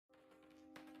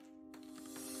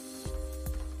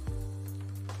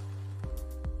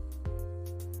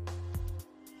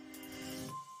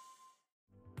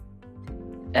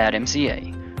At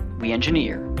MCA, we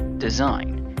engineer,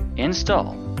 design,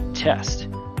 install, test,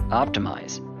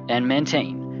 optimize, and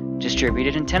maintain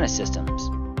distributed antenna systems,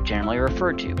 generally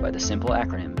referred to by the simple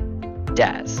acronym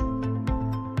DAS.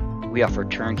 We offer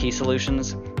turnkey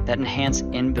solutions that enhance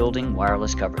in-building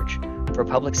wireless coverage for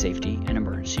public safety and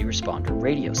emergency responder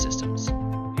radio systems,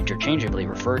 interchangeably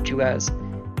referred to as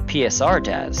PSR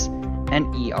DAS and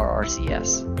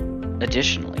ERRCS.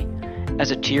 Additionally,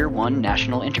 as a Tier 1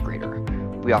 national integrator,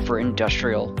 we offer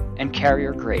industrial and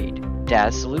carrier-grade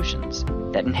DAS solutions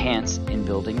that enhance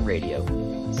in-building radio,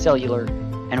 cellular,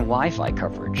 and Wi-Fi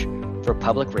coverage for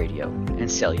public radio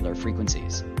and cellular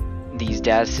frequencies. These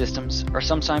DAS systems are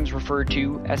sometimes referred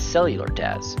to as cellular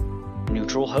DAS,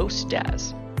 neutral host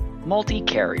DAS,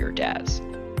 multi-carrier DAS,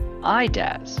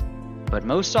 iDAS, but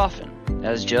most often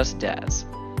as just DAS.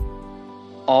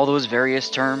 All those various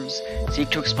terms seek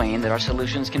to explain that our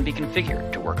solutions can be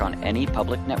configured to work on any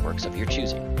public networks of your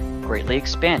choosing, greatly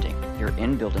expanding your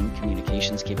in-building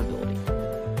communications capability.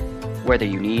 Whether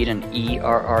you need an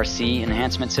ERRC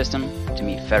enhancement system to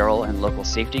meet federal and local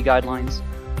safety guidelines,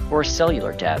 or a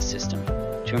cellular DAS system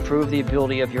to improve the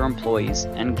ability of your employees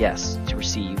and guests to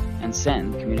receive and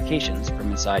send communications from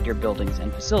inside your buildings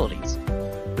and facilities,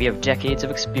 we have decades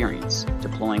of experience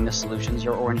deploying the solutions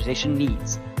your organization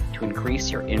needs to increase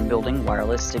your in-building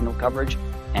wireless signal coverage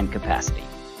and capacity.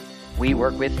 We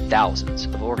work with thousands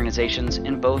of organizations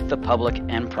in both the public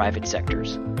and private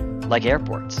sectors, like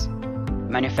airports,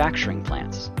 manufacturing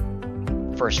plants,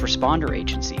 first responder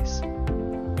agencies,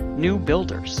 new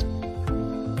builders,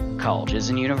 colleges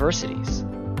and universities,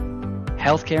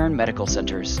 healthcare and medical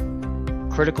centers,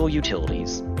 critical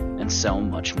utilities, and so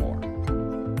much more.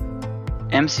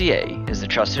 MCA is the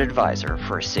trusted advisor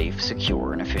for a safe,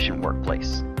 secure, and efficient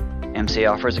workplace.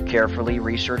 MCA offers a carefully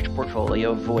researched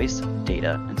portfolio of voice,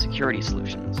 data, and security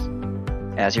solutions.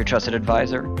 As your trusted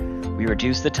advisor, we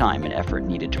reduce the time and effort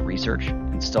needed to research,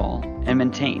 install, and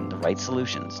maintain the right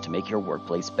solutions to make your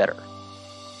workplace better.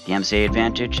 The MCA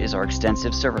advantage is our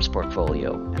extensive service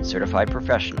portfolio and certified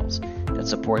professionals that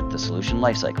support the solution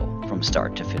lifecycle from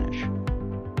start to finish.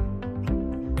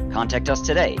 Contact us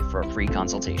today for a free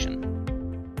consultation.